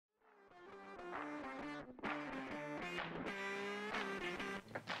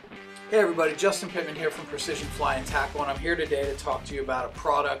Hey everybody, Justin Pittman here from Precision Fly and Tackle, and I'm here today to talk to you about a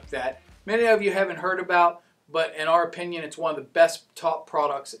product that many of you haven't heard about, but in our opinion it's one of the best top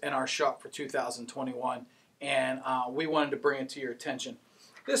products in our shop for 2021, and we wanted to bring it to your attention.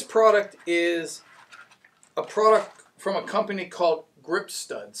 This product is a product from a company called Grip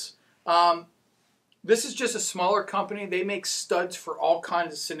Studs. This is just a smaller company. They make studs for all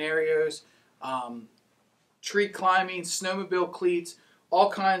kinds of scenarios, tree climbing, snowmobile cleats, all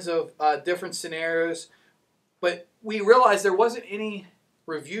kinds of different scenarios. But we realized there wasn't any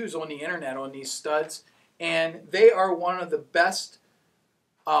reviews on the internet on these studs, and they are one of the best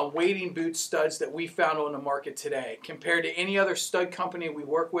wading boot studs that we found on the market today. Compared to any other stud company we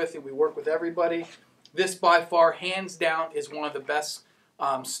work with, and we work with everybody, this by far, hands down, is one of the best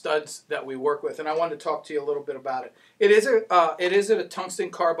studs that we work with. And I wanted to talk to you a little bit about it. It is a tungsten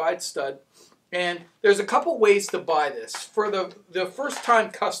carbide stud. And there's a couple ways to buy this. For the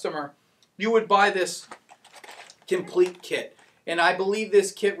first-time customer, you would buy this complete kit. And I believe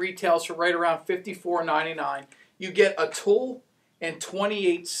this kit retails for right around $54.99. You get a tool and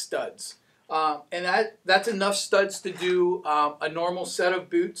 28 studs. And that's enough studs to do a normal set of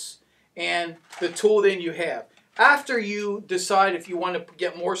boots. And the tool then you have. After you decide if you want to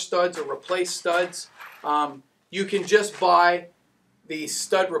get more studs or replace studs, you can just buy the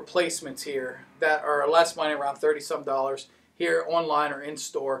stud replacements here that are less money, around $30-some here online or in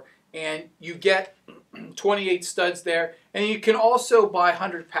store, and you get 28 studs there. And you can also buy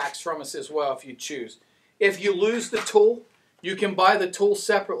 100 packs from us as well if you choose. If you lose the tool, you can buy the tool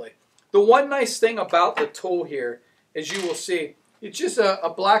separately. The one nice thing about the tool here, as you will see, it's just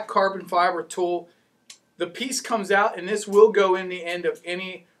a black carbon fiber tool. The piece comes out, and this will go in the end of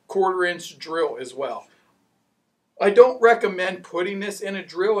any 1/4-inch drill as well. I don't recommend putting this in a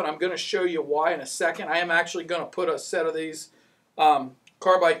drill, and I'm going to show you why in a second. I am actually going to put a set of these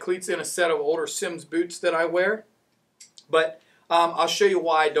carbide cleats in a set of older Sims boots that I wear, but I'll show you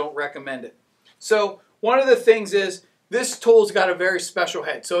why I don't recommend it. So one of the things is this tool's got a very special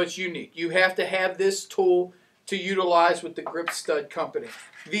head, so it's unique. You have to have this tool to utilize with the Grip Stud company.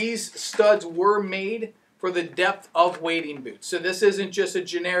 These studs were made for the depth of wading boots, so this isn't just a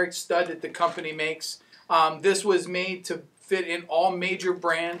generic stud that the company makes. This was made to fit in all major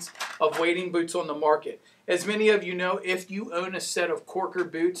brands of wading boots on the market. As many of you know, if you own a set of Corker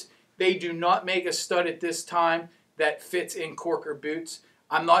boots, they do not make a stud at this time that fits in Corker boots.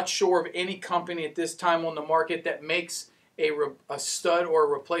 I'm not sure of any company at this time on the market that makes a stud or a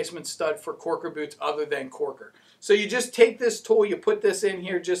replacement stud for Corker boots other than Corker. So you just take this tool, you put this in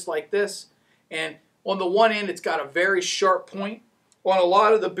here just like this, and on the one end it's got a very sharp point. On a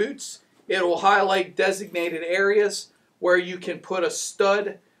lot of the boots, it will highlight designated areas where you can put a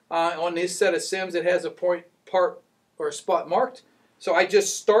stud on this set of Sims. It has a part or a spot marked. So I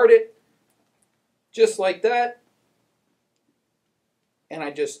just start it just like that, and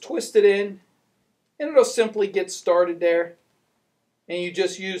I just twist it in, and it'll simply get started there. And you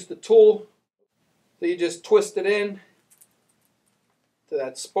just use the tool, so you just twist it in to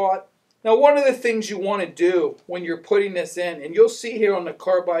that spot. Now, one of the things you want to do when you're putting this in, and you'll see here on the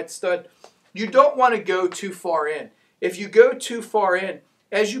carbide stud, you don't want to go too far in. If you go too far in,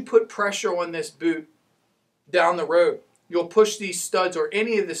 as you put pressure on this boot down the road, you'll push these studs or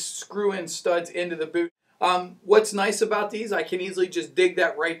any of the screw-in studs into the boot. What's nice about these, I can easily just dig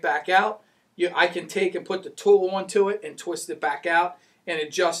that right back out. I can take and put the tool onto it and twist it back out and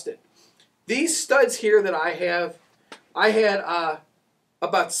adjust it. These studs here that I have, I had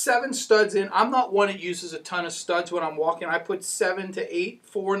about 7 studs in. I'm not one that uses a ton of studs when I'm walking. I put 7 to 8,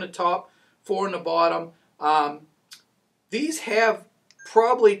 4 in the top, 4 in the bottom. These have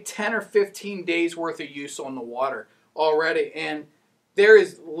probably 10 or 15 days worth of use on the water already, and there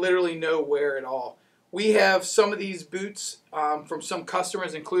is literally no wear at all. We have some of these boots from some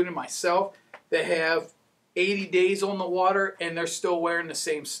customers, including myself, that have 80 days on the water and they're still wearing the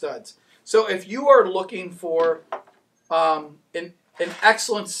same studs. So if you are looking for an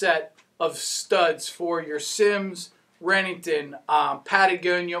excellent set of studs for your Sims, Remington,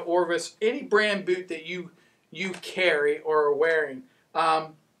 Patagonia, Orvis, any brand boot that you carry or are wearing,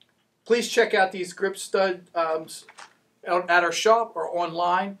 please check out these Grip Stud at our shop or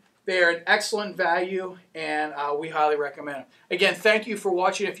online. They are an excellent value, and we highly recommend them. Again, thank you for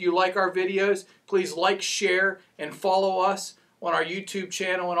watching. If you like our videos, please like, share, and follow us on our YouTube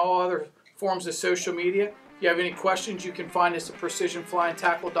channel and all other forms of social media. If you have any questions, you can find us at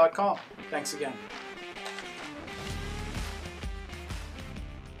precisionflyandtackle.com. Thanks again.